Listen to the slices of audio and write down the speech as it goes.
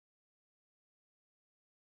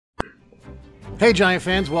Hey, Giant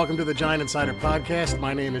fans, welcome to the Giant Insider Podcast.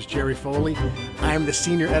 My name is Jerry Foley. I am the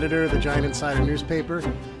senior editor of the Giant Insider newspaper,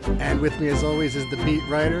 and with me, as always, is the beat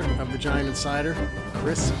writer of the Giant Insider,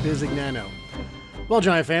 Chris Bizignano. Well,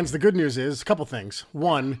 Giant fans, the good news is a couple things.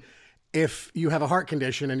 One, if you have a heart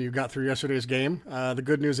condition and you got through yesterday's game, the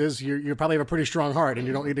good news is you probably have a pretty strong heart and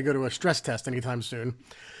you don't need to go to a stress test anytime soon.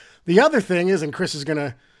 The other thing is, and Chris is going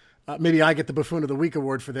to maybe I get the Buffoon of the Week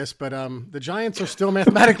award for this, but the Giants are still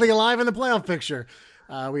mathematically alive in the playoff picture.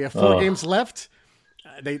 We have four games left.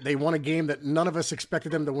 They won a game that none of us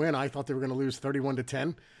expected them to win. I thought they were going to lose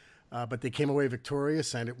 31-10, but they came away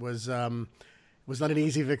victorious, and it was not an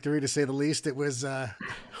easy victory, to say the least. It was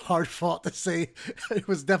hard fought, to say. It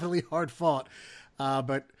was definitely hard fought.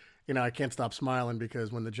 But, I can't stop smiling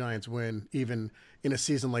because when the Giants win, even in a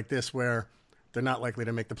season like this where they're not likely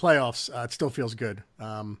to make the playoffs, it still feels good.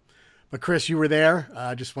 But Chris, you were there.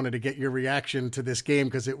 I just wanted to get your reaction to this game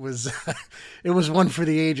because it was it was one for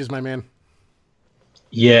the ages, my man.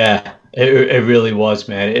 Yeah, it really was,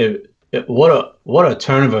 man. What a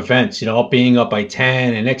turn of events, being up by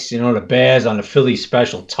 10 and next, the Bears on the Philly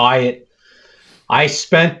special tie it. I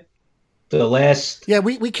spent the last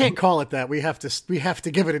we can't call it that. We have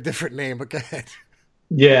to give it a different name. But go ahead.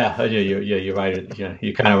 Yeah, you're right. Yeah,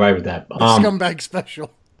 you're kind of right with that. The scumbag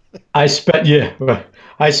special. I spent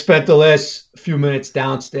the last few minutes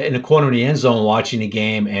downstairs in the corner of the end zone watching the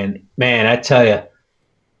game, and man, I tell you,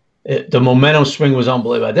 the momentum swing was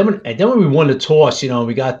unbelievable. And then when we won the toss,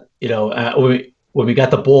 we got when we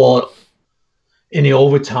got the ball in the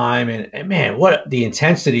overtime, and man, what the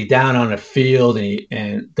intensity down on the field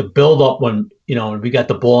and the build up when we got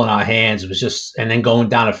the ball in our hands, it was just, and then going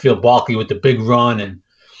down the field, Barkley with the big run, and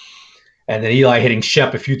then Eli hitting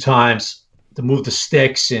Shep a few times to move the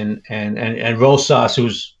sticks, and Rosas,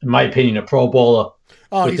 who's in my opinion a Pro Bowler.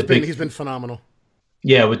 Oh, he's been phenomenal.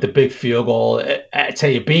 Yeah, with the big field goal. I tell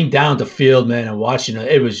you, being down the field, man, and watching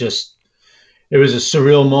it was a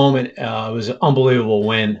surreal moment. It was an unbelievable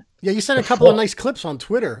win. Yeah, you sent a couple of nice clips on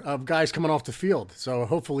Twitter of guys coming off the field. So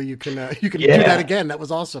hopefully you can do that again. That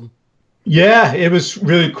was awesome. Yeah, it was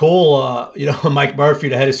really cool. Mike Murphy,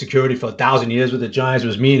 the head of security for 1,000 years with the Giants,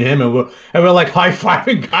 was me and him, and we're like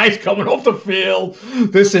high-fiving guys coming off the field,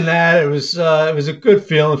 this and that. It was a good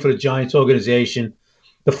feeling for the Giants organization.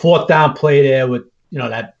 The fourth down play there with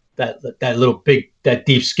that little that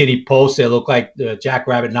deep skinny post that looked like the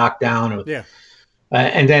Jackrabbit knockdown. Yeah.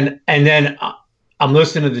 And then I'm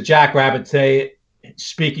listening to the Jackrabbit today,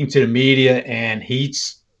 speaking to the media, and he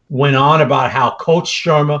went on about how Coach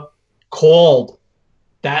Shermer called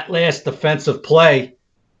that last defensive play,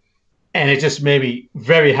 and it just made me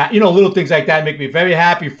very happy. Little things like that make me very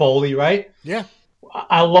happy, Foley, right? Yeah.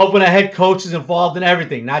 I love when a head coach is involved in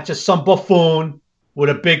everything, not just some buffoon with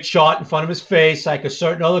a big shot in front of his face like a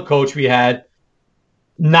certain other coach we had,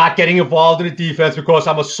 not getting involved in the defense because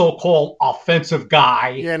I'm a so-called offensive guy.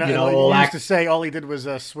 Yeah, he used to say all he did was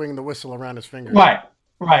swing the whistle around his fingers. Right.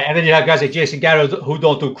 And then you have guys like Jason Garrett who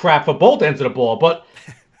don't do crap for both ends of the ball, but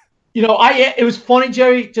it was funny,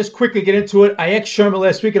 Jerry, just quickly get into it. I asked Sherman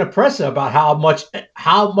last week in a presser about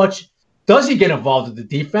how much does he get involved with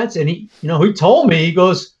the defense? And he told me, he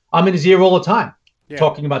goes, I'm in his ear all the time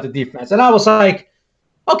talking about the defense. And I was like,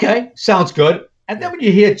 okay, sounds good. And then when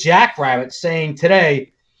you hear Jackrabbit saying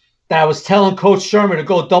today that I was telling Coach Sherman to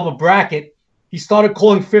go double bracket, he started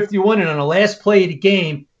calling 51, and on the last play of the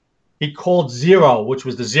game, he called 0, which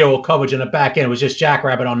was the 0 coverage in the back end. It was just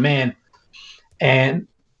Jackrabbit on man. And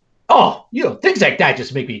things like that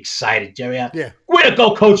just make me excited, Jerry. Yeah. Way to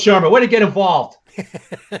go, Coach Sherman. Way to get involved.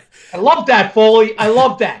 I love that, Foley. I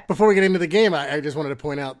love that. Before we get into the game, I just wanted to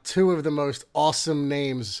point out two of the most awesome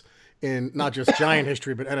names in not just Giant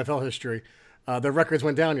history, but NFL history. Their records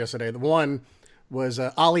went down yesterday. The one was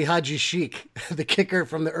Ali Haji Sheik, the kicker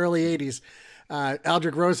from the early 80s.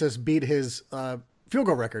 Aldrich Rosas beat his field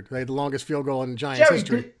goal record. They had the longest field goal in Giants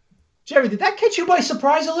history. Jerry, did that catch you by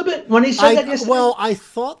surprise a little bit when he said that yesterday? Well, I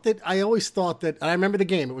always thought that, I remember the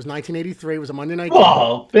game. It was 1983. It was a Monday night game.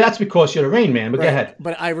 Well, that's because you're the Rain Man, but right. Go ahead.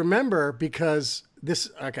 But I remember because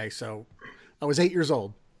so I was 8 years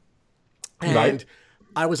old. And right.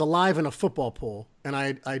 I was alive in a football pool, and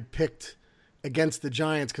I'd picked against the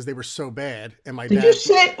Giants because they were so bad. And my dad. Did you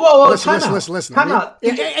say? Well, listen. Time out.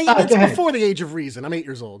 It's before the age of reason. I'm 8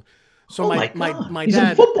 years old. So my dad, he's in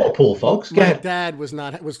a football pool, folks. My dad was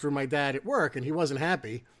through my dad at work, and he wasn't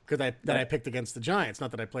happy because I picked against the Giants.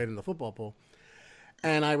 Not that I played in the football pool.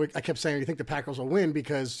 And I kept saying, "You think the Packers will win?"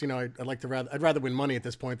 Because I'd rather win money at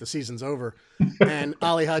this point. The season's over. And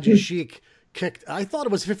Ali Haji Sheik kicked. I thought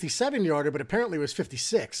it was a 57-yarder, but apparently it was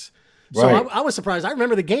 56. So Right. I was surprised. I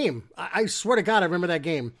remember the game. I swear to God, I remember that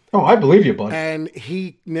game. Oh, I believe you, bud. And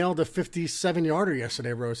he nailed a 57-yarder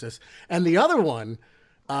yesterday, Rosas. And the other one,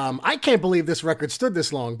 I can't believe this record stood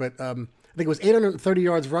this long, but I think it was 830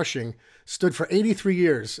 yards rushing, stood for 83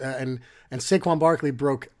 years, and Saquon Barkley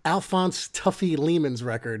broke Alphonse Tuffy Lehman's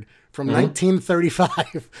record from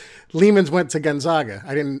 1935. Lehman's went to Gonzaga.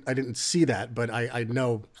 I didn't see that, but I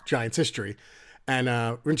know Giants history. And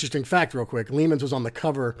interesting fact, real quick, Lehman's was on the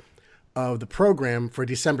cover of the program for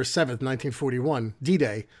December 7th, 1941,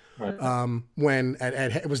 D-Day, Right. when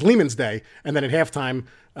it was Lehman's Day, and then at halftime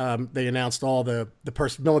they announced all the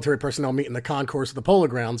military personnel meet in the concourse of the Polo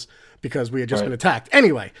Grounds because we had just been attacked.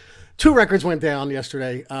 Anyway, 2 records went down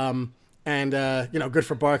yesterday, and good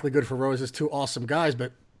for Barkley, good for Roses, 2 awesome guys.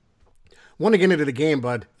 But want to get into the game,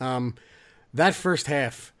 bud. That first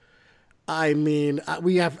half, I mean,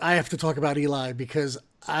 I have to talk about Eli because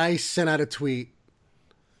I sent out a tweet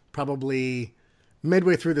probably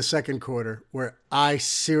midway through the second quarter where I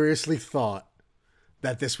seriously thought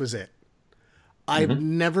that this was it. I've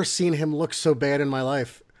never seen him look so bad in my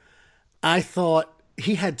life. I thought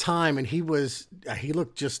he had time and he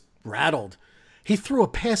looked just rattled. He threw a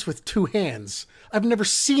pass with 2 hands. I've never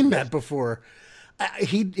seen that before.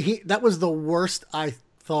 That was the worst I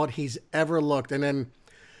thought he's ever looked. And then,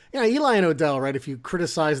 Eli and Odell, right? If you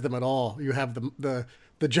criticize them at all, you have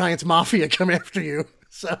the Giants Mafia come after you.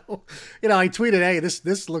 So, I tweeted, hey,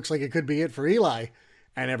 this looks like it could be it for Eli.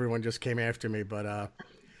 And everyone just came after me. But,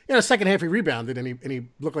 second half he rebounded and he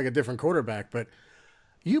looked like a different quarterback. But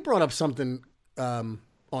you brought up something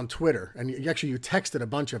on Twitter, and you texted a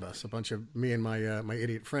bunch of me and my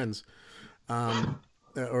idiot friends,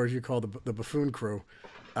 or as you call the Buffoon crew.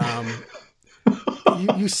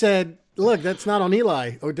 You said, look, that's not on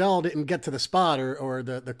Eli. Odell didn't get to the spot, or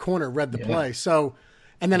the corner read the play. So,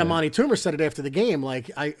 and then Amani Toomer said it after the game,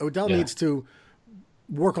 like Odell needs to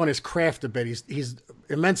work on his craft a bit. He's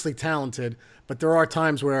immensely talented, but there are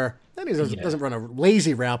times where he doesn't run a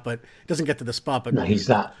lazy route, but doesn't get to the spot. But No, he's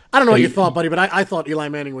not. I don't know what you thought, buddy, but I thought Eli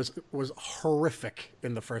Manning was horrific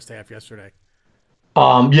in the first half yesterday.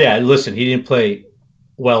 Yeah, listen, he didn't play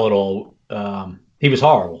well at all. He was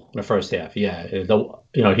horrible in the first half. Yeah,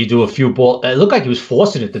 he do a few balls. It looked like he was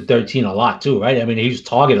forcing it to 13 a lot too, right? I mean, he was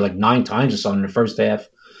targeted like 9 times or something in the first half.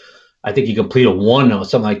 I think he completed 1 or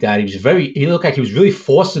something like that. He looked like he was really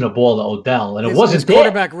forcing the ball to Odell, and his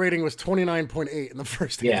quarterback rating was 29.8 in the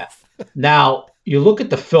first half. Now you look at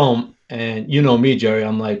the film, and you know me, Jerry.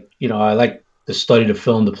 I'm like, I like to study the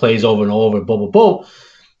film, the plays over and over, blah blah blah.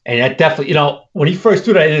 And that definitely, when he first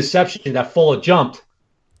threw that interception, that Fuller jumped.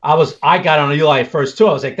 I got on Eli at first too.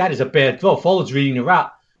 I was like, that is a bad throw. Fuller's reading the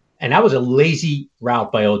route, and that was a lazy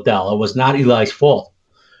route by Odell. It was not Eli's fault.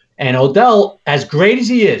 And Odell, as great as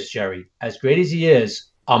he is, Jerry, as great as he is,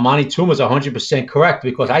 Amani Toomer is 100% correct,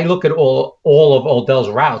 because I look at all of Odell's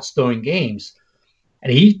routes during games,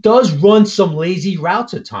 and he does run some lazy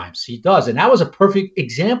routes at times. He does, and that was a perfect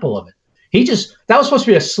example of it. That was supposed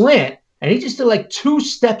to be a slant, and he just did like 2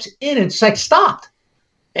 steps in and it's like stopped,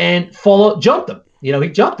 and Fuller jumped him. He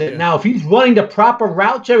jumped it. Yeah. Now, if he's running the proper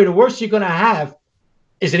route, Jerry, the worst you're going to have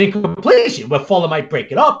is an incompletion where Fuller might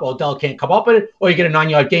break it up, Odell can't come up with it, or you get a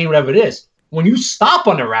 9-yard gain, whatever it is. When you stop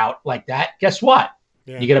on the route like that, guess what?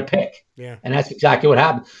 Yeah. You get a pick. Yeah. And that's exactly what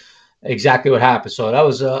happened. So that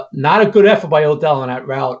was not a good effort by Odell on that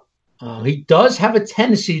route. He does have a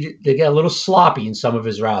tendency to get a little sloppy in some of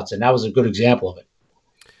his routes, and that was a good example of it.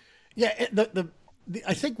 Yeah,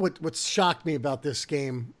 I think what shocked me about this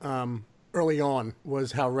game early on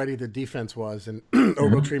was how ready the defense was, and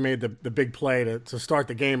Ogletree made the big play to start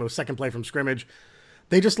the game. It was second play from scrimmage.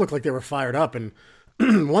 They just looked like they were fired up. And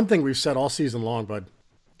one thing we've said all season long, bud,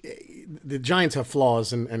 the Giants have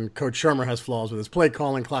flaws, and Coach Shermer has flaws with his play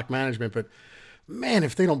calling, clock management. But man,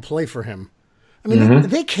 if they don't play for him, I mean,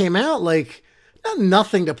 they came out like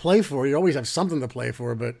nothing to play for. You always have something to play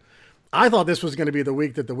for, but I thought this was going to be the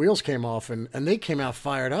week that the wheels came off, and they came out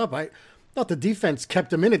fired up. I thought the defense kept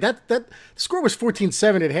them in it. That score was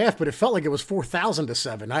 14-7 at half, but it felt like it was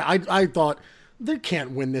 4,000-7. I thought they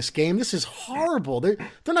can't win this game. This is horrible. They're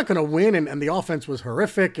not going to win, and the offense was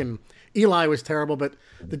horrific, and Eli was terrible, but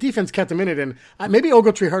the defense kept them in it. And maybe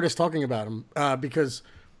Ogletree heard us talking about him because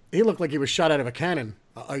he looked like he was shot out of a cannon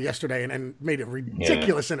yesterday and made a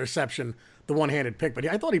ridiculous interception, the one-handed pick. But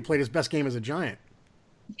I thought he played his best game as a Giant.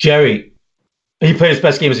 Jerry, he played his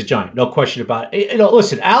best game as a Giant, no question about it.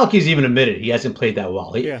 Listen, Alec has even admitted he hasn't played that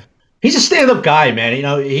well. He's a stand-up guy, man.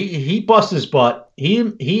 He busts his butt.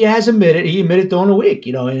 He has admitted. He admitted during the week,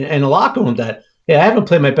 in the locker room that I haven't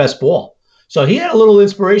played my best ball. So he had a little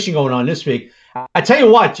inspiration going on this week. I tell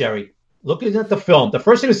you what, Jerry, looking at the film, the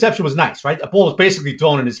first interception was nice, right? The ball was basically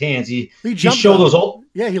thrown in his hands. He jumped showed those old.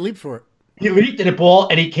 Yeah, he leaped for it. He leaped in the ball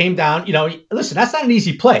and he came down. Listen, that's not an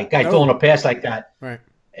easy play, guy throwing a pass like that. Right.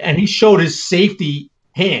 And he showed his safety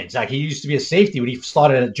hands. Like he used to be a safety when he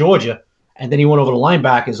started at Georgia, and then he went over to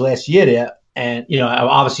linebackers last year there, and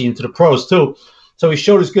obviously into the pros too. So he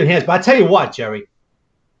showed his good hands. But I tell you what, Jerry,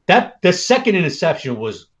 the second interception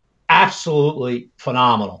was absolutely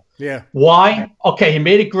phenomenal. Yeah. Why? Okay, he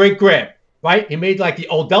made a great grab, right? He made like the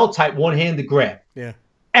Odell type one-handed grab. Yeah.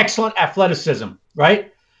 Excellent athleticism,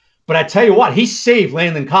 right? But I tell you what, he saved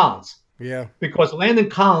Landon Collins. Yeah. Because Landon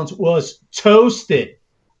Collins was toasted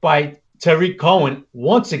by Tariq Cohen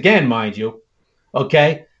once again, mind you.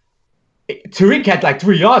 Okay? Tariq had like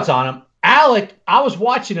 3 yards on him. Alec, I was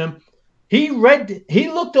watching him. He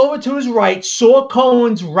looked over to his right, saw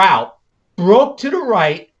Cohen's route, broke to the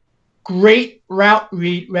right. Great route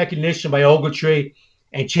read recognition by Ogletree,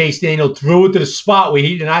 and Chase Daniel threw it to the spot where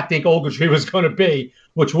he did not think Ogletree was going to be,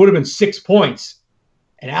 which would have been 6 points.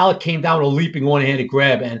 And Alec came down with a leaping one-handed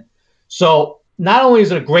grab. And so not only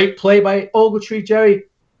is it a great play by Ogletree, Jerry,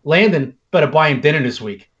 Landon better buy him dinner this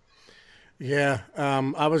week. Yeah,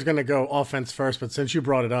 I was going to go offense first, but since you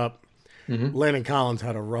brought it up, Landon Collins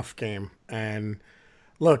had a rough game. And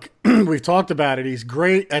look, we've talked about it. He's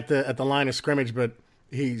great at the line of scrimmage, but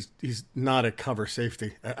he's not a cover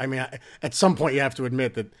safety. I mean, at some point you have to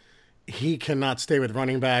admit that he cannot stay with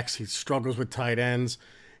running backs. He struggles with tight ends.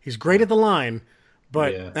 He's great at the line,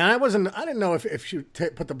 but and I didn't know if you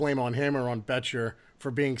put the blame on him or on Betcher for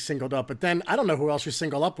being singled up. But then I don't know who else you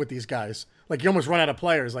single up with these guys. Like you almost run out of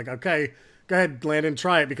players. Like, okay, go ahead, Landon,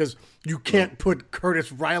 try it, because you can't put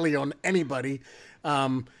Curtis Riley on anybody.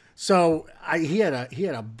 So he had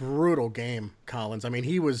a brutal game, Collins. I mean,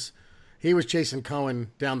 he was chasing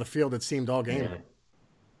Cohen down the field, it seemed, all game.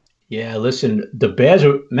 Yeah, listen, the Bears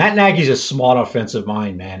Matt Nagy's a smart offensive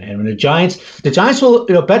mind, man. And when the Giants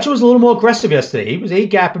were, Betcher was a little more aggressive yesterday. He was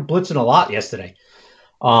A-gap and blitzing a lot yesterday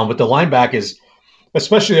with the linebackers,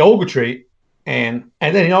 especially Ogletree. And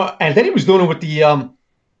then he was doing it with the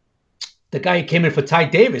guy who came in for Ty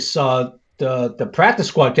Davis, the practice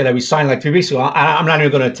squad kid that we signed like 3 weeks ago. I'm not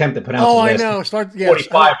even going to attempt to pronounce his last name. I know.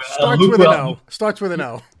 45. Starts with an O. Starts with an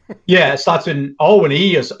O. Yeah, it starts with an O and an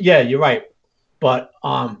E. Yeah, you're right. But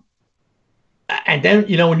and then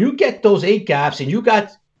when you get those 8 gaps and you got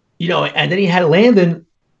and then he had Landon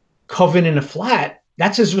covering in the flat.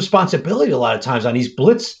 That's his responsibility a lot of times on these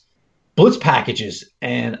blitz packages.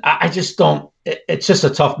 And I just don't. It's just a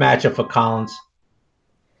tough matchup for Collins.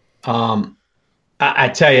 I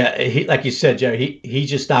tell you, he, like you said, Jerry, he's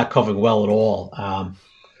just not covering well at all.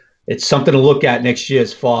 It's something to look at next year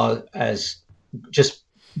as far as just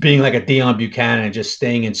being like a Deion Buchanan and just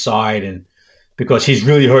staying inside, and because he's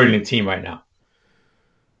really hurting the team right now.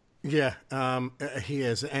 Yeah, he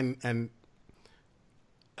is. And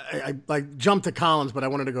I jumped to Collins, but I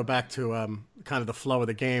wanted to go back to kind of the flow of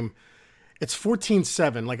the game. It's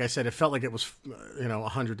 14-7. Like I said, it felt like it was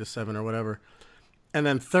 100-7 or whatever. And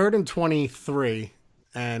then 3rd and 23,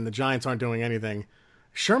 and the Giants aren't doing anything.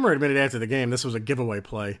 Shermer admitted after the game this was a giveaway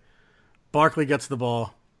play. Barkley gets the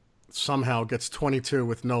ball, somehow gets 22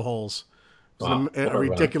 with no holes. It was a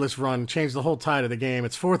ridiculous run. Changed the whole tide of the game.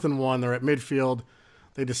 It's 4th and 1. They're at midfield.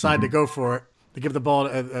 They decide to go for it. They give the ball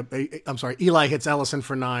Eli hits Ellison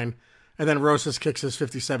for 9, and then Rosas kicks his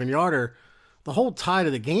 57-yarder. The whole tide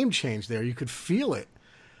of the game changed there. You could feel it.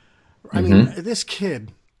 I mean, this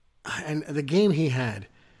kid, and the game he had,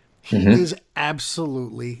 he is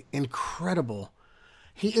absolutely incredible.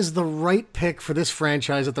 He is the right pick for this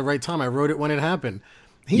franchise at the right time. I wrote it when it happened.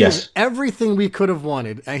 He is everything we could have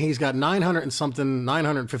wanted, and he's got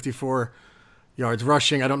 954 yards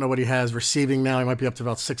rushing. I don't know what he has receiving now. He might be up to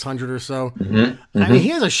about 600 or so. I mean, he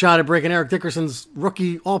has a shot at breaking Eric Dickerson's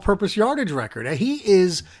rookie all-purpose yardage record. He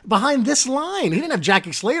is behind this line. He didn't have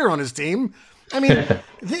Jackie Slater on his team. I mean,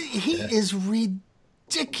 he is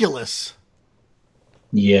ridiculous.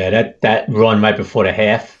 Yeah, that run right before the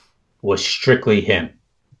half was strictly him.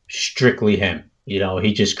 Strictly him.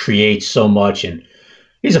 He just creates so much, and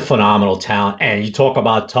he's a phenomenal talent. And you talk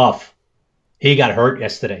about tough. He got hurt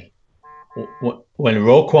yesterday. When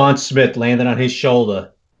Roquan Smith landed on his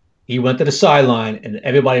shoulder, he went to the sideline, and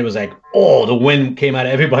everybody was like, oh, the wind came out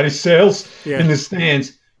of everybody's sails in the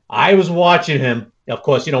stands. I was watching him. Of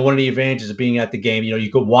course, one of the advantages of being at the game, you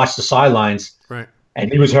could watch the sidelines. Right.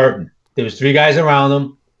 And he was hurting. There was 3 guys around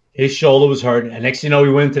him. His shoulder was hurting. And next thing you know,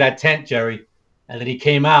 we went into that tent, Jerry. And then he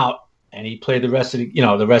came out and he played the rest of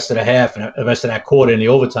the half and the rest of that quarter in the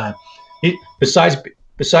overtime.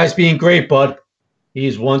 Besides being great, bud, he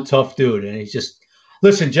is one tough dude. And he's just –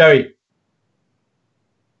 listen, Jerry,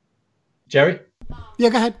 Jerry? Yeah,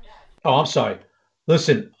 go ahead. Oh, I'm sorry.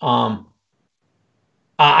 Listen, I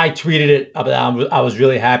tweeted it. I was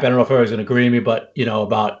really happy. I don't know if everyone's going to agree with me, but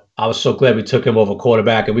about I was so glad we took him over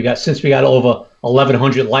quarterback, and since we got over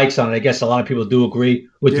 1,100 likes on it. I guess a lot of people do agree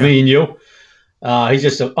with Yeah. me and you. He's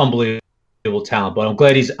just an unbelievable talent. But I'm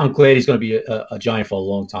glad he's going to be a Giant for a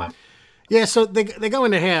long time. Yeah, so they go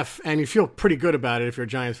into half, and you feel pretty good about it if you're a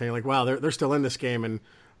Giants fan. You're like, wow, they're still in this game, and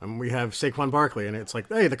we have Saquon Barkley, and it's like,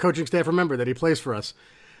 hey, the coaching staff remembered that he plays for us.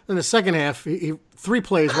 In the second half, he 3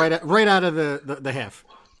 plays right out of the half.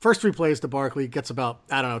 First 3 plays to Barkley, gets about,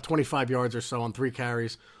 25 yards or so on 3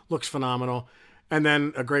 carries, looks phenomenal. And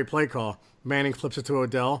then a great play call. Manning flips it to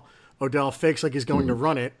Odell. Odell fakes like he's going to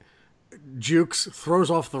run it, jukes, throws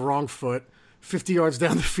off the wrong foot, 50 yards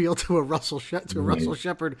down the field to Russell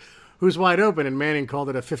Shepard, who's wide open, and Manning called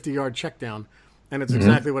it a 50-yard check down. And it's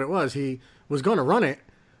exactly what it was. He was going to run it.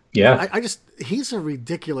 Yeah. He's a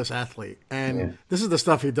ridiculous athlete. And this is the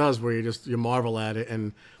stuff he does where you marvel at it.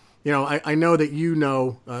 And, I know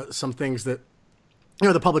that some things that,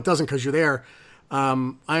 the public doesn't because you're there.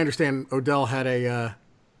 I understand Odell had a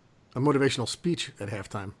motivational speech at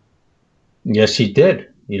halftime. Yes, he did.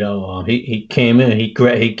 He came in,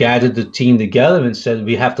 he gathered the team together and said,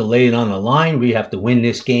 we have to lay it on the line. We have to win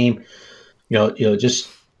this game. Just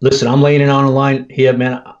listen, I'm laying it on the line here,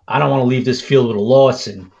 man. I don't want to leave this field with a loss.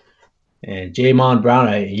 And Jamon Brown,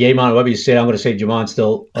 whatever you say, I'm going to say Jamon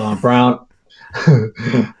still, Brown.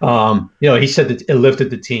 He said that it lifted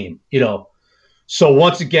the team, So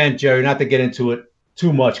once again, Jerry, not to get into it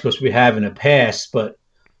too much because we have in the past, but,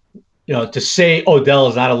 to say Odell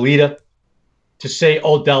is not a leader, to say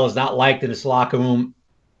Odell is not liked in this locker room,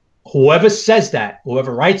 whoever says that,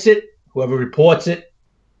 whoever writes it, whoever reports it,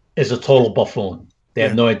 is a total buffoon. They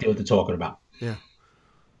have no idea what they're talking about. Yeah.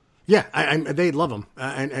 Yeah, they love him,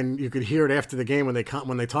 and you could hear it after the game when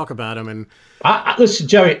they talk about him. And listen,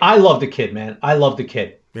 Jerry, I love the kid, man. I love the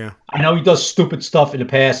kid. Yeah, I know he does stupid stuff in the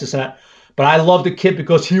past, this and that, but I love the kid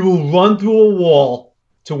because he will run through a wall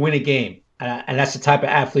to win a game, and that's the type of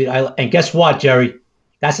athlete. And guess what, Jerry?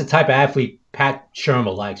 That's the type of athlete Pat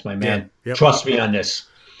Shermer likes, my man. Yeah, yep. Trust me on this.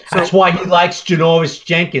 That's why he likes Janoris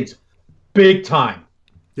Jenkins, big time.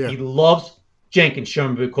 Yeah, he loves Jenkins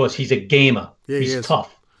Shermer because he's a gamer. Yeah, he's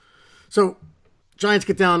tough. So, Giants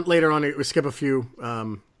get down later on. We skip a few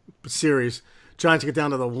series. Giants get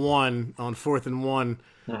down to the 1 on 4th and 1,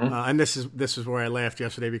 and this is where I laughed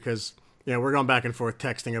yesterday because we're going back and forth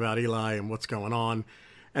texting about Eli and what's going on,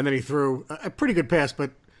 and then he threw a pretty good pass,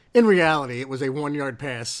 but in reality, it was a 1-yard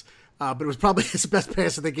pass. But it was probably his best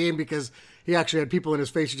pass of the game because he actually had people in his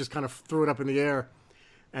face. He just kind of threw it up in the air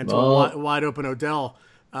and to a wide open Odell,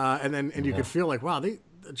 and you could feel like, wow, the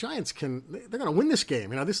Giants they're going to win this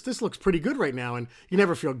game. This looks pretty good right now, and you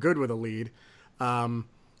never feel good with a lead.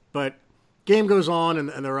 But game goes on,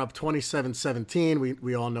 and they're up 27-17.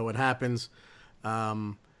 We all know what happens.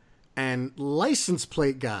 And license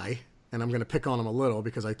plate guy, and I'm going to pick on him a little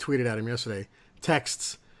because I tweeted at him yesterday,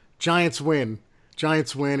 texts, Giants win,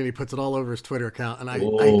 and he puts it all over his Twitter account. And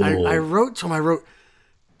I wrote to him,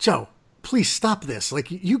 Joe, please stop this.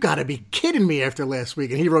 Like, you got to be kidding me after last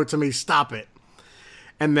week. And he wrote to me, stop it.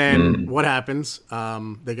 And then what happens?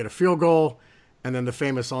 They get a field goal, and then the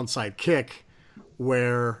famous onside kick,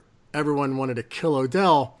 where everyone wanted to kill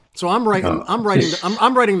Odell. So I'm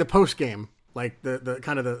writing the post game, like the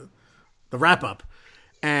kind of the wrap up,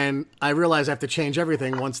 and I realize I have to change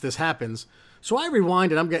everything once this happens. So I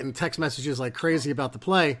rewind it. I'm getting text messages like crazy about the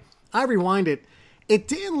play. I rewind it. It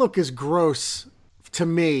didn't look as gross to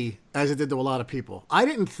me as it did to a lot of people. I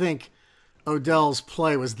didn't think Odell's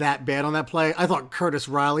play was that bad on that play. I thought Curtis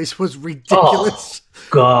Riley's was ridiculous. Oh,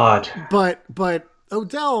 God. But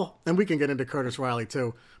Odell, and we can get into Curtis Riley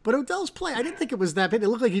too, but Odell's play, I didn't think it was that bad. It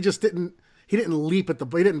looked like he didn't leap at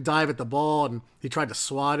he didn't dive at the ball, and he tried to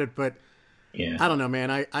swat it, but yeah. I don't know,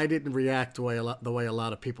 man. I didn't react the way a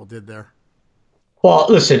lot of people did there. Well,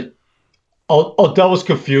 listen, Odell was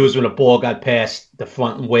confused when the ball got past the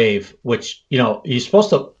front wave, which, you're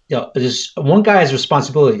supposed to, there's one guy has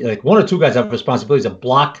responsibility, like one or two guys have responsibility to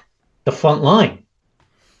block the front line.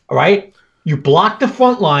 All right? You block the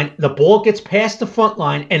front line, the ball gets past the front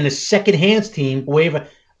line, and the second hands team,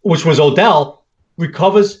 which was Odell,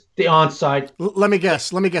 recovers the onside. Let me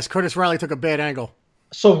guess. Curtis Riley took a bad angle.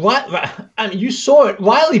 So, you saw it.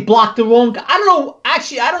 Riley blocked the wrong guy. I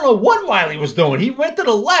don't know what Riley was doing. He went to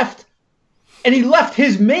the left, and he left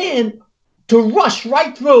his man to rush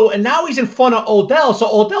right through, and now he's in front of Odell. So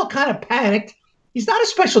Odell kind of panicked. He's not a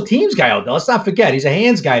special teams guy, Odell. Let's not forget. He's a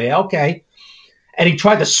hands guy there. Okay. And he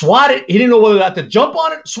tried to swat it. He didn't know whether to have to jump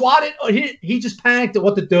on it, swat it, or he just panicked at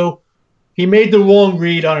what to do. He made the wrong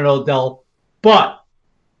read on an Odell. But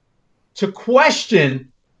to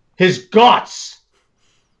question his guts,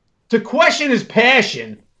 to question his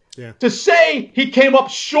passion, to say he came up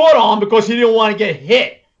short on because he didn't want to get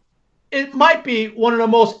hit, it might be one of the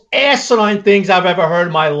most asinine things I've ever heard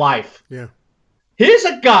in my life. Yeah. Here's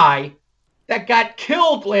a guy that got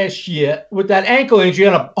killed last year with that ankle injury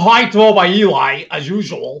on a high throw by Eli, as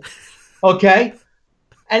usual. Okay?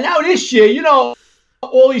 And now this year, you know,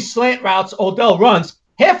 all these slant routes Odell runs,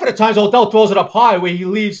 half of the times Odell throws it up high where he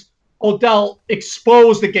leaves Odell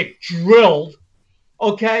exposed to get drilled,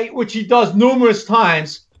 okay, which he does numerous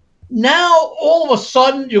times. Now, all of a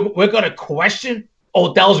sudden, we're going to question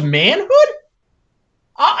Odell's manhood?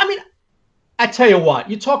 I mean, I tell you what,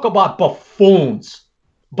 you talk about buffoons.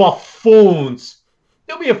 Buffoons.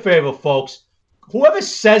 Do me a favor, folks. Whoever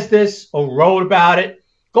says this or wrote about it,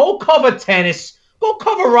 go cover tennis. Go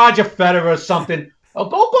cover Roger Federer or something. Or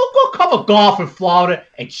go cover golf in Florida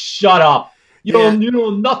and shut up. You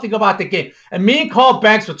know nothing about the game. And me and Carl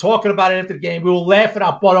Banks were talking about it after the game. We were laughing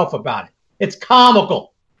our butt off about it. It's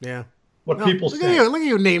comical. Yeah. People say. Look at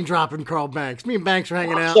you name dropping Carl Banks. Me and Banks are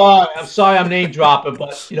hanging out. I'm sorry I'm name dropping,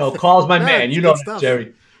 but you know, Carl's my man. You know that,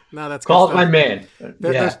 Jerry. No, that's Carl's my man.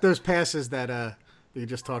 Those passes that you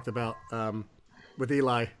just talked about with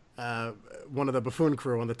Eli, one of the Buffoon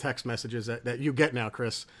crew on the text messages that you get now,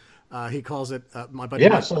 Chris. He calls it my buddy.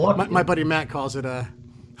 My buddy Matt calls it a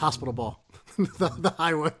hospital ball, the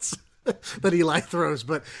high ones that Eli throws.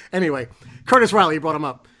 But anyway, Curtis Riley, you brought him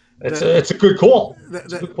up. It's a good call.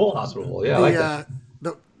 It's a good call, hospital ball. Yeah, I like that.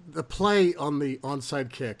 The play on the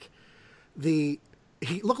onside kick, he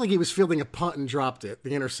looked like he was fielding a punt and dropped it,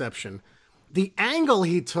 the interception. The angle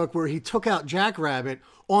he took where he took out Jackrabbit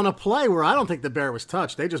on a play where I don't think the Bear was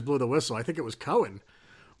touched. They just blew the whistle. I think it was Cohen,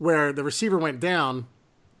 where the receiver went down,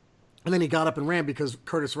 and then he got up and ran because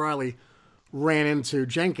Curtis Riley ran into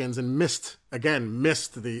Jenkins and missed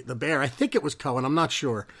the Bear. I think it was Cohen. I'm not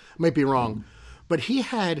sure. I might be wrong. But he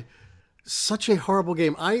had such a horrible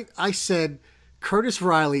game. I said Curtis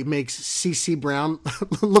Riley makes C.C. Brown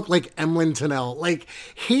look like Emlyn Tunnell. Like,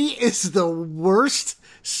 he is the worst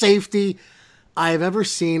safety I've ever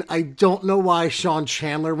seen. I don't know why Sean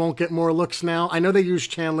Chandler won't get more looks now. I know they use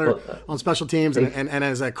Chandler on special teams and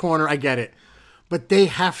as a corner. I get it. But they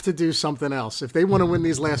have to do something else. If they want to win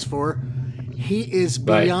these last four, he is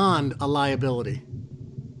beyond a liability.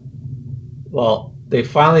 Well, they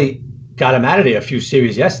finally got him out of there a few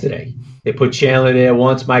series yesterday. They put Chandler there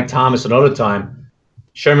once, Mike Thomas another time.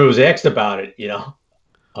 Sherman was asked about it, you know.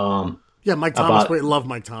 Mike Thomas. Love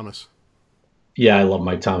Mike Thomas. Yeah, I love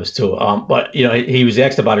Mike Thomas too. But you know, he was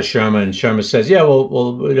asked about a Sherman, and Sherman says, "Yeah,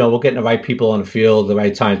 well, you know, we're getting the right people on the field, the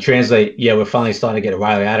right time." Translate, yeah, we're finally starting to get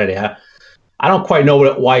Riley out of there. I don't quite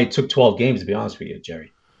know why it took 12 games, to be honest with you,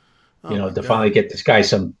 Jerry. Finally get this guy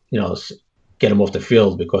some, get him off the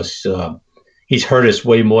field because he's hurt us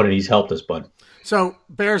way more than he's helped us, bud. So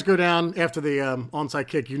Bears go down after the onside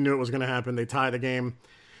kick. You knew it was going to happen. They tie the game.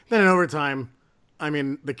 Then in overtime, I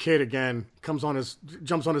mean, the kid again jumps on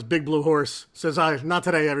his big blue horse, says, not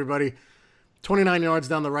today, everybody. 29 yards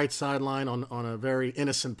down the right sideline on a very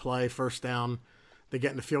innocent play, first down. They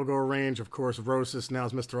get into field goal range. Of course, Rosas now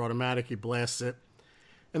is Mr. Automatic. He blasts it.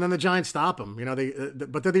 And then the Giants stop him.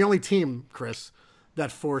 But they're the only team, Chris, that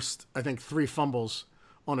forced, I think, 3 fumbles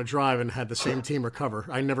on a drive and had the same team recover.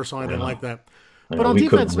 I never saw anything like that. But on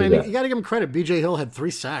defense, man, you got to give him credit. B.J. Hill had 3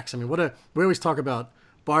 sacks. I mean, we always talk about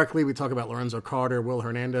Barkley. We talk about Lorenzo Carter, Will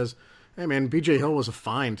Hernandez. Hey, man, B.J. Hill was a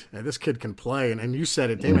find. This kid can play. And you said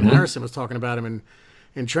it. Damon Harrison was talking about him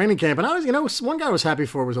in training camp. And I was, one guy I was happy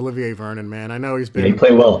for was Olivier Vernon, man. I know he's been he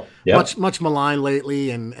played well. Yep. much maligned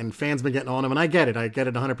lately, and fans been getting on him. And I get it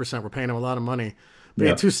 100%. We're paying him a lot of money. But he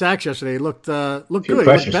had 2 sacks yesterday. He looked good. He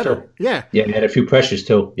looked better. Too. Yeah. Yeah, he had a few pressures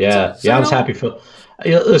too. Yeah. I was happy for.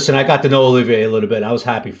 Listen, I got to know Olivier a little bit. I was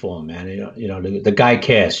happy for him, man. The guy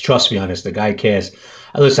cares. Trust me on this. The guy cares.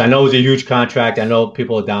 Listen, I know it was a huge contract. I know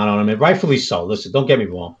people are down on him, and rightfully so. Listen, don't get me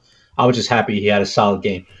wrong. I was just happy he had a solid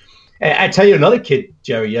game. And I tell you, another kid,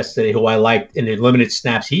 Jerry, yesterday who I liked in the limited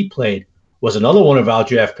snaps he played was another one of our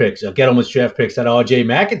draft picks. Gettleman's draft picks, that R.J.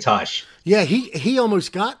 McIntosh. Yeah, he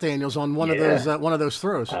almost got Daniels on one of those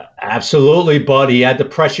throws. Absolutely, bud. He had the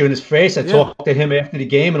pressure in his face. I talked to him after the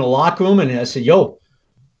game in the locker room, and I said, "Yo,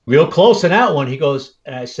 real close in that one." He goes,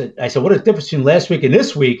 and I said, "What is the difference between last week and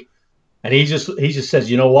this week?" And he just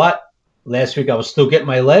says, "You know what? Last week I was still getting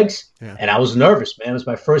my legs, and I was nervous, man. It was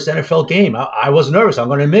my first NFL game. I was nervous. I'm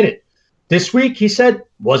going to admit it. This week," he said,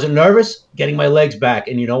 "wasn't nervous, getting my legs back.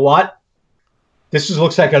 And you know what? This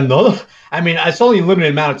looks like another – I mean, it's only a limited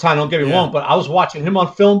amount of time, don't get me wrong, but I was watching him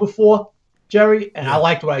on film before, Jerry, and I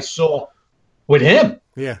liked what I saw with him.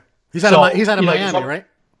 Yeah. He's out of Miami, right?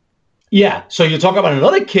 Yeah. So you talk about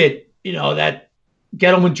another kid, that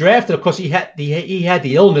Gettleman drafted. Of course, he had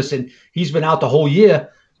the illness and he's been out the whole year.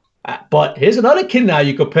 But here's another kid now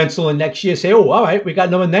you could pencil in next year. Say, oh, all right, we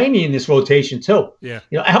got number 90 in this rotation too. Yeah.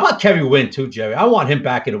 How about Kerry Wynn too, Jerry? I want him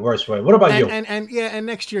back in the worst way. What about you? And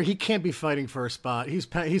next year he can't be fighting for a spot. He's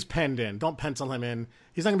penned in. Don't pencil him in.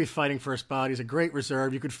 He's not gonna be fighting for a spot. He's a great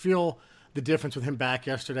reserve. You could feel the difference with him back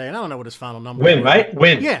yesterday. And I don't know what his final numbers were. Right?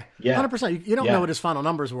 Win. Yeah. 100%. You don't know what his final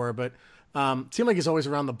numbers were, but seemed like he's always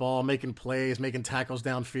around the ball, making plays, making tackles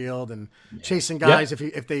downfield, and chasing guys.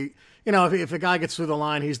 Yep. If a guy gets through the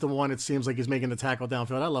line, he's the one. It seems like he's making the tackle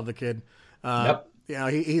downfield. I love the kid.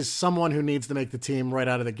 He's someone who needs to make the team right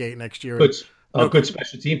out of the gate next year. Good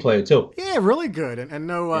special team player too. Yeah, really good, and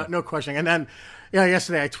no questioning. And then,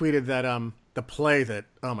 yesterday I tweeted that the play that,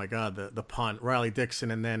 oh my God, the punt, Riley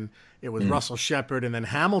Dixon, and then it was Russell Shepard, and then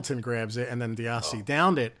Hamilton grabs it, and then Diassi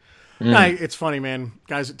downed it. It's funny, man.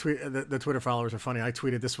 Guys, the Twitter followers are funny. I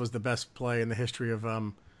tweeted this was the best play in the history of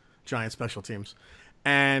Giant special teams.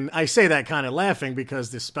 And I say that kind of laughing because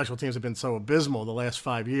the special teams have been so abysmal the last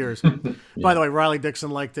 5 years. By the way, Riley Dixon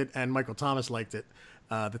liked it and Michael Thomas liked it,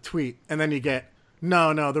 the tweet. And then you get,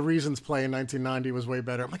 no, the Reasons play in 1990 was way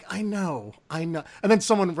better. I'm like, I know. And then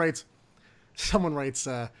someone writes,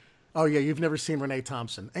 oh yeah, you've never seen Renee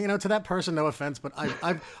Thompson. And, to that person, no offense, but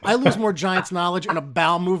I lose more Giants knowledge in a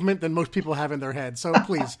bowel movement than most people have in their head. So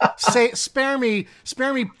please spare me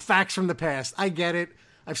facts from the past. I get it.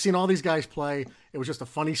 I've seen all these guys play. It was just a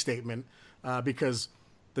funny statement because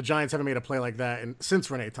the Giants haven't made a play like that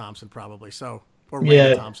since Renee Thompson probably. So, or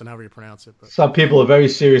Renee Thompson, however you pronounce it. But. Some people are very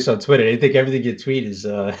serious on Twitter. They think everything you tweet is,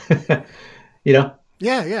 Yeah.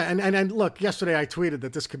 And look, yesterday I tweeted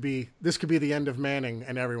that this could be the end of Manning,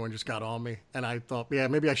 and everyone just got on me. And I thought,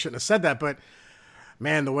 maybe I shouldn't have said that, but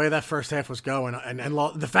man, the way that first half was going, and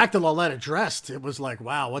the fact that Lauletta addressed, it was like,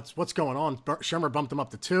 wow, what's going on? Shermer bumped him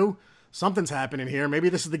up to 2. Something's happening here. Maybe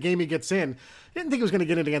this is the game he gets in. Didn't think he was going to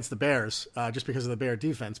get in against the Bears just because of the Bear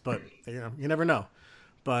defense, but you never know.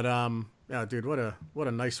 But dude, what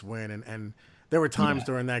a nice win. And there were times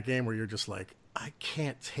during that game where you're just like, I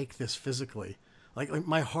can't take this physically. Like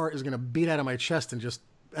my heart is going to beat out of my chest and just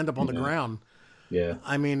end up on the ground. Yeah.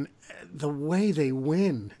 I mean, the way they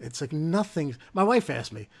win, it's like nothing. My wife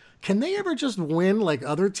asked me, can they ever just win like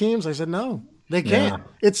other teams? I said, no, they can't.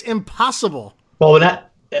 Yeah. It's impossible. Well,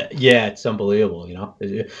 it's unbelievable,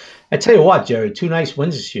 I tell you what, Jerry, 2 nice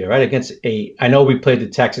wins this year, right? Against I know we played the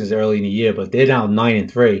Texans early in the year, but they're now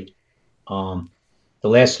 9-3.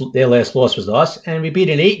 Their last loss was us, and we beat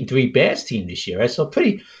an 8-3 Bears team this year, right? So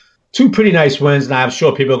 2 pretty nice wins, and I'm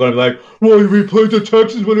sure people are going to be like, well, we played the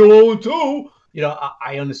Texans when they were 0-2.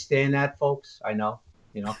 I understand that, folks. I know,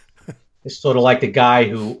 It's sort of like the guy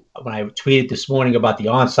who, when I tweeted this morning about the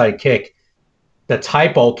onside kick, the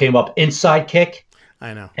typo came up inside kick.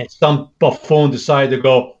 I know. And some buffoon decided to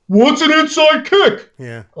go, what's an inside kick?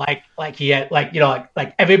 Yeah. Like he had, like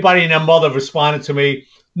everybody and their mother responded to me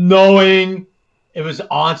knowing it was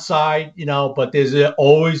onside, but there's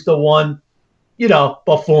always the one,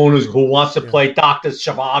 buffoon who wants to play Dr.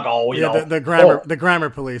 Zhivago, the grammar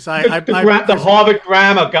police. The Harvard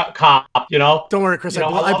grammar cop, Don't worry, Chris. I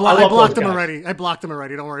blocked him already. I blocked him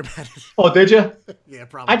already. Don't worry about it. Oh, did you? Yeah,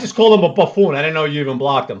 probably. I just called him a buffoon. I didn't know you even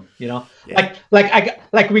blocked him, Yeah.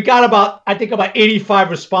 Like we got about 85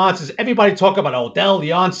 responses. Everybody talk about Odell, the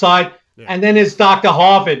onside, and then there's Dr.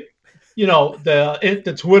 Harvard,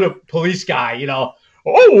 the Twitter police guy,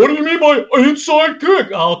 Oh, what do you mean by inside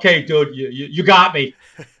kick? Okay, dude, you got me.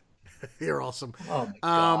 You're awesome. Oh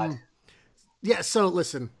my God. So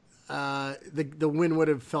listen, the win would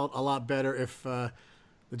have felt a lot better if the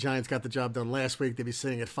Giants got the job done last week. They'd be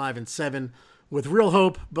sitting at 5-7 with real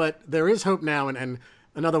hope, but there is hope now. And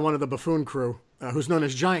another one of the Buffoon crew, who's known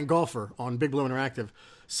as Giant Golfer on Big Blue Interactive,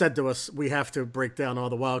 said to us, we have to break down all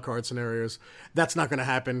the wild card scenarios. That's not going to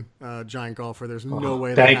happen, Giant Golfer. There's no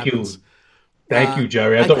way that happens. Thank you,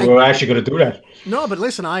 Jerry. I thought we were actually going to do that. No, but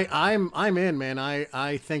listen, I'm in, man.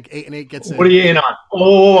 I think 8-8 gets in. What are you in on?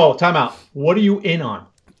 Oh, time out. What are you in on?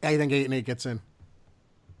 I think 8-8 gets in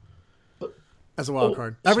as a wild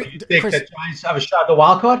card. So you think Chris, the Giants have a shot at the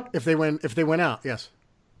wild card? If they win out, yes.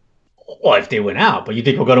 Well, if they win out, but you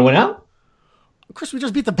think we're going to win out? Chris, we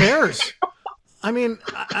just beat the Bears. I mean,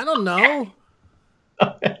 I don't know.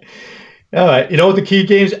 All right. You know what the key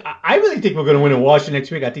games? I really think we're going to win in Washington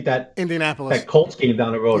next week. I think that Indianapolis, that Colts game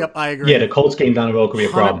down the road. Yep, I agree. Yeah, the Colts game down the road could be a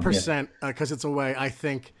problem. 100%, because it's away. I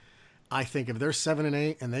think if they're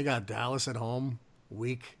 7-8 and they got Dallas at home,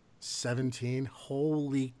 week 17,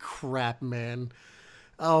 holy crap, man!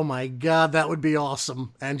 Oh my God, that would be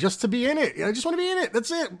awesome. And just to be in it. I just want to be in it.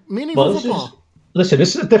 That's it. Meaningful Well, football. listen,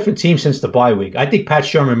 this is a different team since the bye week. I think Pat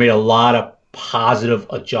Shermer made a lot of positive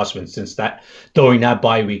adjustments since that during that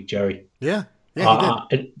bye week, Jerry. Yeah. Yeah,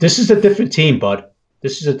 he did. This is a different team, bud.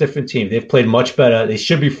 This is a different team. They've played much better. They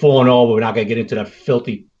should be 4-0, but we're not going to get into that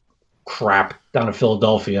filthy crap down in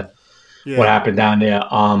Philadelphia. Yeah. What happened down there?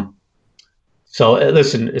 So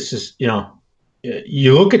listen, this is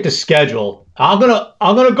you look at the schedule. I'm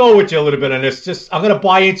gonna go with you a little bit on this. Just I'm gonna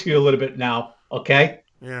buy into you a little bit now, okay?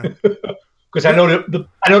 Yeah. Because I know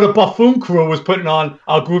the Buffoon crew was putting on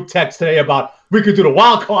our group text today about we could do the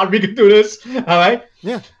wild card, we could do this, all right?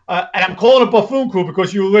 Yeah. And I'm calling it Buffoon crew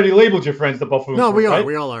because you already labeled your friends the Buffoon crew. No, we are. Right?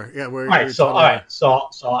 We all are. Yeah, we're all right. So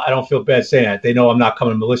I don't feel bad saying that. They know I'm not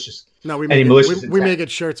coming malicious. No, we may get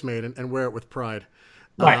shirts made and wear it with pride.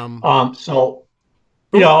 Right. So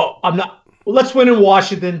I'm not. Let's win in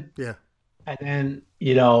Washington. Yeah. And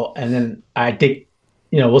then I think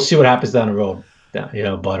we'll see what happens down the road.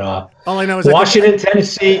 But all I know is Washington,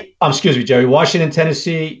 Tennessee. Excuse me, Jerry. Washington,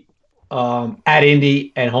 Tennessee, at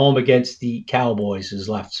Indy and home against the Cowboys is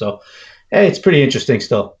left. So, hey, it's pretty interesting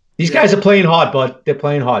still. These guys are playing hard, bud. They're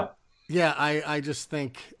playing hard. Yeah, I just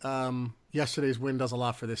think yesterday's win does a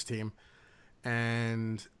lot for this team,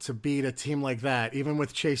 and to beat a team like that, even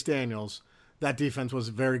with Chase Daniels, that defense was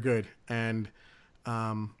very good, and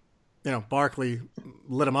Barkley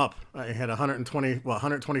lit him up. He had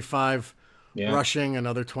 125 rushing,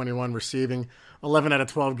 another 21 receiving. 11 out of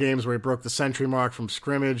 12 games where he broke the century mark from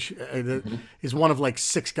scrimmage. He's one of like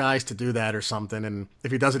 6 guys to do that or something. And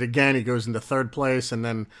if he does it again, he goes into third place. And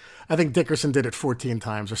then I think Dickerson did it 14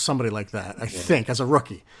 times or somebody like that, I think, as a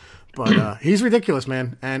rookie. But he's ridiculous,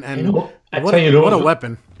 man. And what a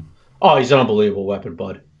weapon. Oh, he's an unbelievable weapon,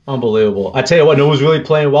 bud. Unbelievable. I tell you what, who's really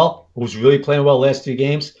playing well? Last 2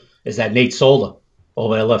 games is that Nate Solder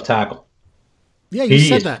over at left tackle. Yeah, you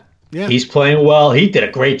said that. Yeah. He's playing well. He did a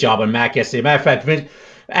great job on Mac yesterday.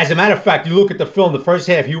 As a matter of fact, you look at the film, the first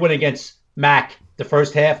half, he went against Mac the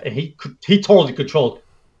first half, and he totally controlled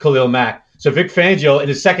Khalil Mack. So Vic Fangio in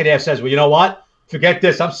the second half says, well, you know what? Forget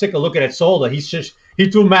this. I'm sick of looking at Solder. He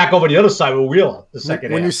threw Mac over the other side with Wheeler the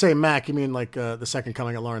second half. When you say Mac, you mean like the second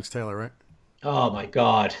coming of Lawrence Taylor, right? Oh, my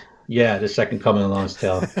God. Yeah, the second coming of Lawrence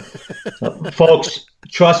Taylor. Folks,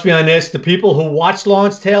 trust me on this. The people who watch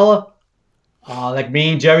Lawrence Taylor, like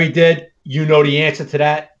me and Jerry did, the answer to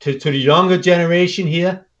that. To the younger generation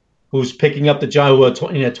here, who's picking up the Giants, who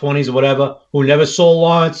are in their 20s or whatever, who never saw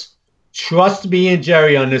Lawrence, trust me and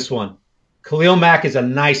Jerry on this one. Khalil Mack is a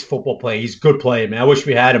nice football player. He's a good player, man. I wish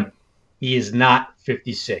we had him. He is not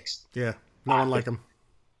 56. Yeah, no one like him.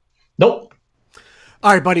 Nope.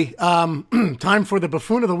 All right, buddy. Time for the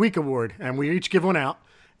Buffoon of the Week award, and we each give one out.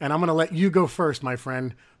 And I'm going to let you go first, my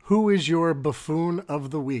friend. Who is your Buffoon of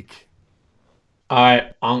the Week? All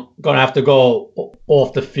right, I'm going to have to go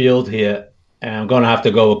off the field here, and I'm going to have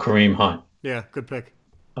to go with Kareem Hunt. Yeah, good pick.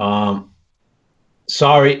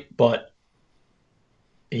 Sorry, but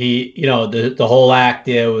he, the whole act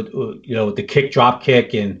there with the drop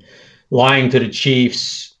kick and lying to the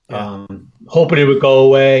Chiefs, hoping it would go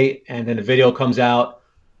away, and then the video comes out,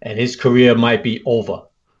 and his career might be over.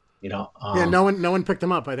 No one picked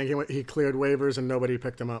him up. I think he cleared waivers, and nobody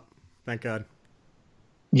picked him up. Thank God.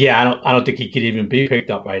 Yeah, I don't think he could even be picked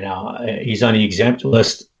up right now. He's on the exempt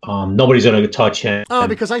list. Nobody's going to touch him. Oh,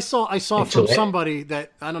 because I saw from somebody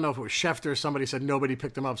that, I don't know if it was Schefter or somebody, said nobody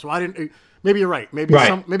picked him up. So I didn't. Maybe you're right. Maybe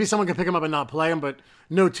someone could pick him up and not play him, but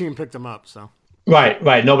no team picked him up. So right.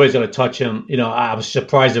 Nobody's going to touch him. I was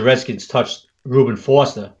surprised the Redskins touched Reuben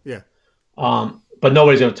Foster. Yeah. But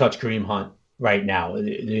nobody's going to touch Kareem Hunt right now.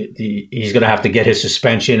 He's going to have to get his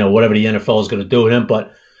suspension or whatever the NFL is going to do with him.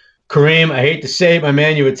 But Kareem, I hate to say it, my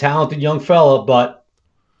man, you're a talented young fella, but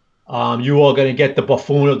you are going to get the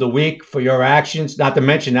Buffoon of the Week for your actions. Not to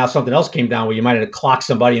mention now something else came down where you might have clocked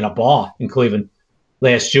somebody in a bar in Cleveland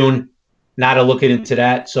last June. Now to looking into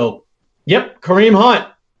that. So, yep, Kareem Hunt.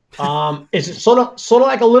 Is it sort of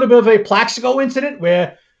like a little bit of a Plaxico incident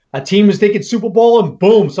where a team is thinking Super Bowl and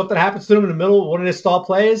boom, something happens to them in the middle of one of their star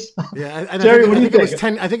players? Yeah, Jerry,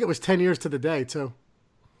 I think it was 10 years to the day too.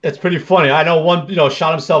 It's pretty funny. I know one,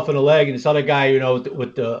 shot himself in the leg, and this other guy,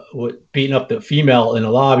 with beating up the female in the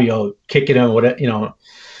lobby, kicking him, whatever,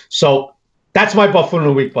 So that's my Buffoon of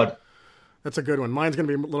the Week, bud. That's a good one. Mine's going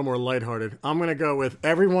to be a little more lighthearted. I'm going to go with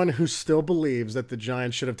everyone who still believes that the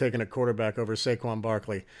Giants should have taken a quarterback over Saquon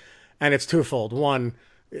Barkley, and it's twofold. One,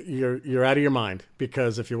 you're out of your mind,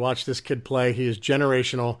 because if you watch this kid play, he is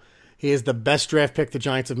generational. He is the best draft pick the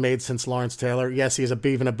Giants have made since Lawrence Taylor. Yes, he's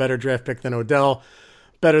even a better draft pick than Odell.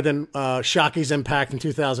 Better than Shockey's impact in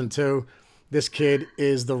 2002. This kid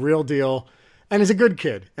is the real deal and is a good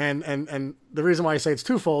kid. And the reason why I say it's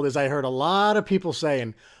twofold is I heard a lot of people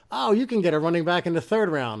saying, oh, you can get a running back in the third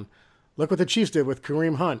round. Look what the Chiefs did with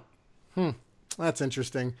Kareem Hunt. That's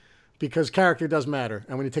interesting because character does matter.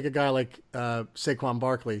 And when you take a guy like Saquon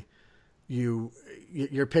Barkley,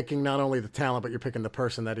 you're picking not only the talent, but you're picking the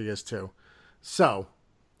person that he is too. So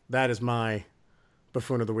that is my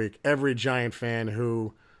Buffoon of the week. Every Giant fan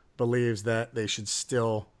who believes that they should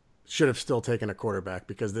have still taken a quarterback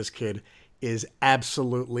because this kid is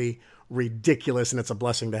absolutely ridiculous, and it's a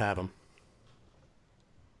blessing to have him.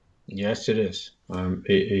 Yes, it is.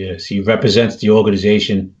 Yes, he represents the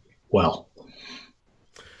organization well.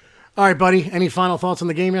 All right, buddy. Any final thoughts on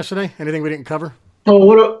the game yesterday? Anything we didn't cover?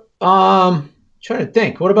 Oh, trying to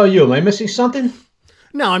think. What about you? Am I missing something?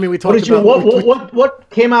 No, I mean we talked about what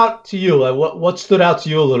came out to you? Like what stood out to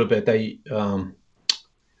you a little bit that you,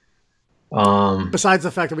 besides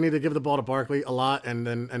the fact that we need to give the ball to Barkley a lot and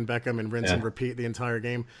Beckham and rinse and repeat the entire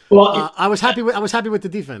game. Well, I was happy with the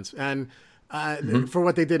defense and for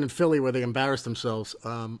what they did in Philly where they embarrassed themselves.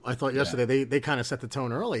 I thought yesterday they kind of set the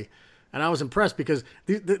tone early. And I was impressed because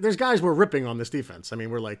there's guys we're ripping on this defense. I mean,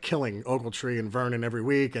 we're like killing Ogletree and Vernon every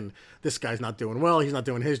week, and this guy's not doing well. He's not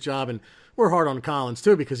doing his job, and we're hard on Collins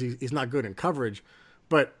too because he's not good in coverage.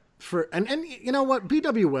 But and you know what,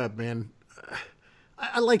 B.W. Webb, man,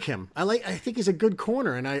 I like him. I think he's a good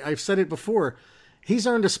corner, and I've said it before. He's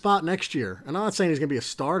earned a spot next year, and I'm not saying he's going to be a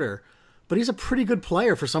starter, but he's a pretty good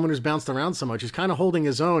player for someone who's bounced around so much. He's kind of holding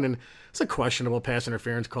his own, and it's a questionable pass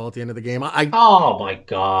interference call at the end of the game. Oh, my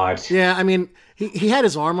God. Yeah, I mean, he had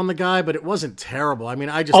his arm on the guy, but it wasn't terrible. I mean,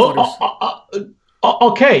 I just thought it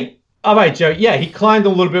was... Okay. All right, Jerry. Yeah, he climbed a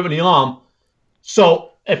little bit with the arm.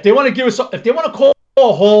 So if they want to call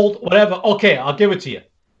a hold, whatever, okay, I'll give it to you.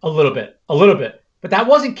 A little bit. But that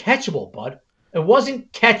wasn't catchable, bud. It wasn't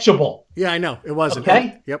catchable. Yeah, I know. It wasn't.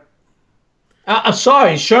 Okay? Yep. I'm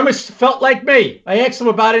sorry. Sherman felt like me. I asked him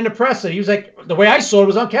about it in the presser. He was like, the way I saw it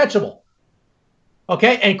was uncatchable.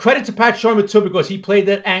 Okay? And credit to Pat Sherman, too, because he played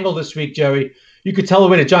that angle this week, Jerry. You could tell the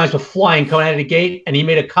way the Giants were flying coming out of the gate, and he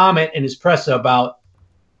made a comment in his presser about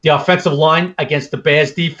the offensive line against the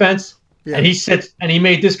Bears defense. Yeah. And he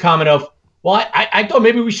made this comment of, well, I thought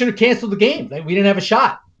maybe we should have canceled the game. Like, we didn't have a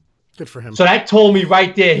shot. Good for him. So that told me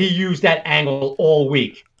right there he used that angle all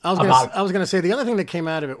week. I was going to say the other thing that came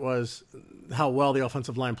out of it was how well the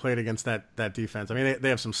offensive line played against that defense. I mean, they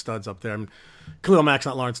have some studs up there. I mean, Khalil Mack's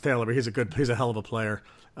not Lawrence Taylor, but he's a hell of a player.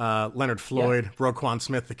 Leonard Floyd, Roquan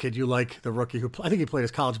Smith, the kid you like, the rookie who I think he played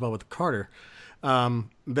his college ball with Carter.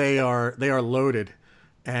 They are loaded,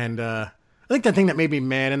 and I think the thing that made me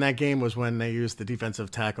mad in that game was when they used the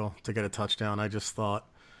defensive tackle to get a touchdown. I just thought,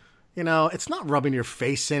 it's not rubbing your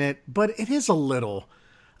face in it, but it is a little.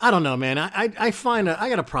 I don't know, man. I find I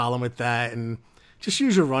got a problem with that, and just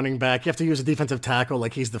use your running back. You have to use a defensive tackle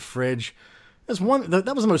like he's the fridge. That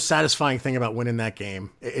was the most satisfying thing about winning that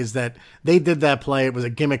game is that they did that play. It was a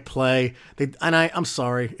gimmick play. I'm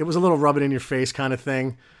sorry. It was a little rub it in your face kind of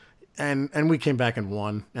thing. And we came back and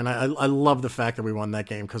won. And I love the fact that we won that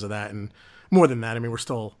game because of that. And more than that, I mean, we're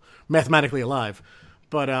still mathematically alive.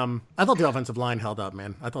 But I thought the offensive line held up,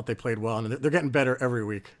 man. I thought they played well, and they're getting better every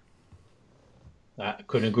week. I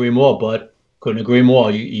couldn't agree more, bud. Couldn't agree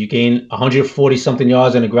more. You gain 140-something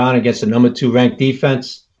yards on the ground against the number 2 ranked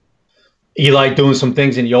defense. Eli doing some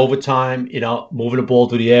things in the overtime, moving the ball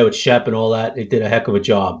through the air with Shep and all that. They did a heck of a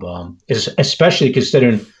job, especially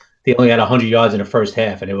considering they only had 100 yards in the first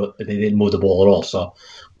half, and they didn't move the ball at all. So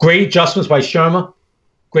great adjustments by Sherman.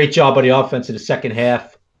 Great job by the offense in the second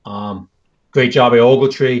half. Great job by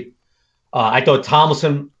Ogletree. I thought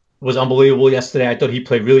Tomlinson was unbelievable yesterday. I thought he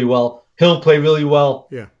played really well. Hill played really well.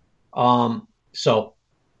 Yeah. So,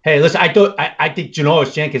 hey, listen, I think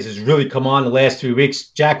Janoris Jenkins has really come on the last 3 weeks.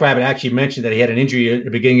 Jack Rabbit actually mentioned that he had an injury at the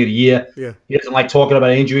beginning of the year. Yeah. He doesn't like talking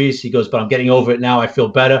about injuries. He goes, but I'm getting over it now. I feel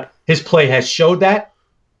better. His play has showed that.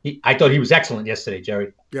 I thought he was excellent yesterday,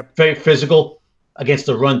 Jerry. Yep. Very physical against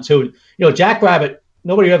the run, too. Jack Rabbit,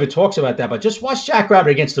 nobody ever talks about that, but just watch Jack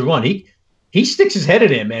Rabbit against the run. He sticks his head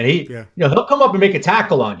in there, man. He'll come up and make a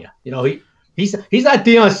tackle on you. He's not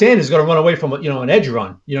Deion Sanders going to run away from an edge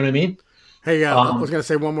run. You know what I mean? Hey, I was going to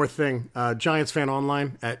say one more thing. Giants fan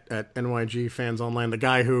online at NYG fans online, the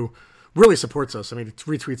guy who really supports us. I mean, he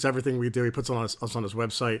retweets everything we do. He puts us on his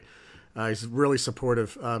website. He's really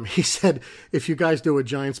supportive. He said, if you guys do a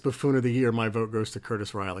Giants Buffoon of the Year, my vote goes to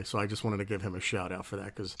Curtis Riley. So I just wanted to give him a shout out for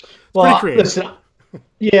that because it's pretty creative. Listen,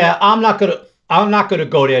 yeah, I'm not gonna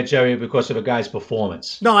go there, Jerry, because of the guy's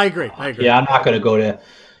performance. No, I agree. Yeah, I'm not gonna go there.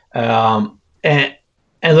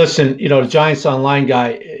 And And listen, the Giants Online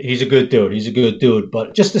guy, he's a good dude. He's a good dude.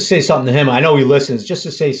 But just to say something to him, I know he listens, just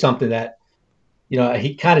to say something that,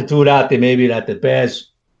 he kind of threw it out there maybe that the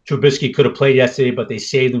Bears, Trubisky could have played yesterday, but they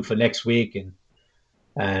saved him for next week. And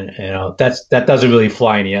that doesn't really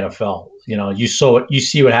fly in the NFL. You saw it, you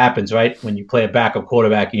see what happens, right? When you play a backup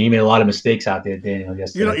quarterback, and he made a lot of mistakes out there, Daniel,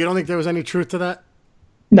 yesterday. You don't think there was any truth to that?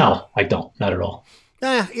 No, I don't. Not at all.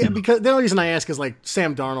 Yeah, because the only reason I ask is like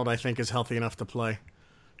Sam Darnold, I think, is healthy enough to play,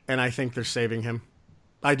 and I think they're saving him.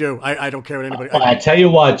 I do. I don't care what anybody. I tell you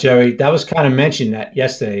what, Jerry, that was kind of mentioned that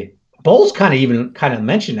yesterday. Bowles kind of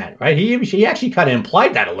mentioned that, right? He actually kind of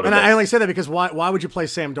implied that a little bit. I only say that because why would you play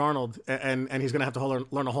Sam Darnold and he's going to have to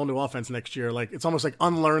learn a whole new offense next year? Like it's almost like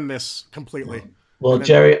unlearn this completely. Well,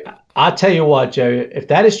 Jerry, I'll tell you what, Jerry, if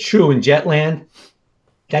that is true in Jetland,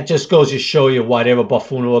 that just goes to show you why they're a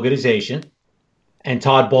Buffoon organization. And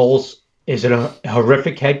Todd Bowles is a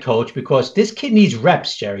horrific head coach because this kid needs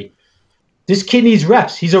reps, Jerry. This kid needs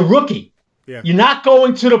reps. He's a rookie. Yeah. You're not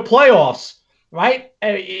going to the playoffs, right?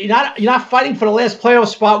 You're not fighting for the last playoff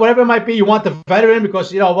spot, whatever it might be. You want the veteran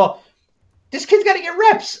because, this kid's got to get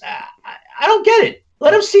reps. I don't get it.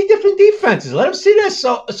 Let him see different defenses. Let him see this.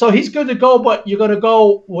 So he's good to go, but you're going to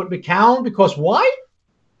go with McCown because why?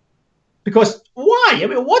 Because why? I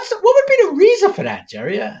mean, what would be the reason for that,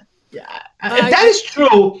 Jerry? If that is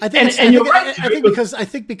true, I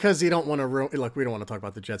think because you don't want to ruin. Look, we don't want to talk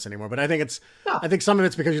about the Jets anymore, but I think I think some of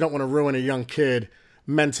it's because you don't want to ruin a young kid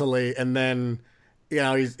mentally, and then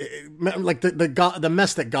he's like the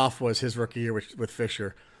mess that Goff was his rookie year with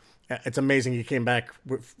Fisher. It's amazing he came back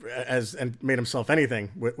and made himself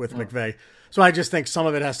anything with McVay. So I just think some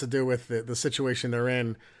of it has to do with the situation they're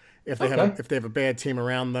in. If they have a bad team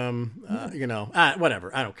around them,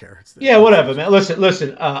 whatever. I don't care. Whatever, man.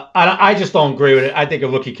 Listen. I just don't agree with it. I think a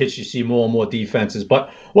rookie kid should see more and more defenses,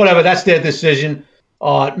 but whatever. That's their decision.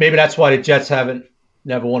 Maybe that's why the Jets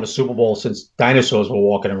never won a Super Bowl since dinosaurs were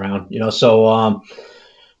walking around. So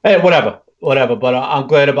hey, whatever. But I'm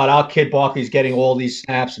glad about our kid Barkley's getting all these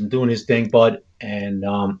snaps and doing his thing, bud. And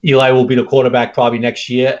Eli will be the quarterback probably next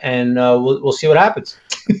year, and we'll see what happens.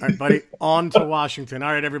 All right, buddy, on to Washington.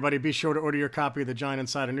 All right, everybody, be sure to order your copy of the Giant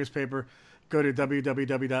Insider newspaper. Go to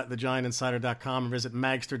www.thegiantinsider.com and visit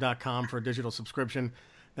magster.com for a digital subscription.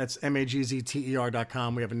 That's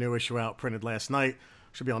magzter.com. We have a new issue out printed last night.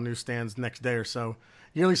 Should be on newsstands next day or so.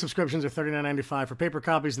 Yearly subscriptions are $39.95 for paper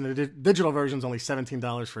copies, and the digital version is only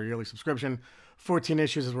 $17 for a yearly subscription. 14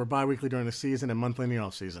 issues as we're bi-weekly during the season and monthly in the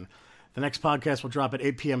off-season. The next podcast will drop at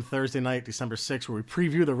 8 p.m. Thursday night, December 6th, where we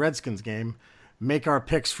preview the Redskins game, make our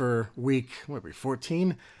picks for week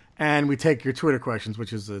 14, and we take your Twitter questions,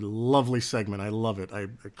 which is a lovely segment. I love it. I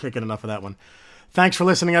can't get enough of that one. Thanks for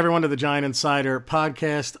listening, everyone, to the Giant Insider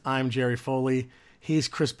podcast. I'm Jerry Foley. He's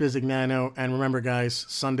Chris Bizignano. And remember, guys,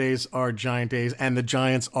 Sundays are Giant days, and the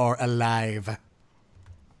Giants are alive.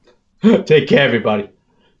 Take care, everybody.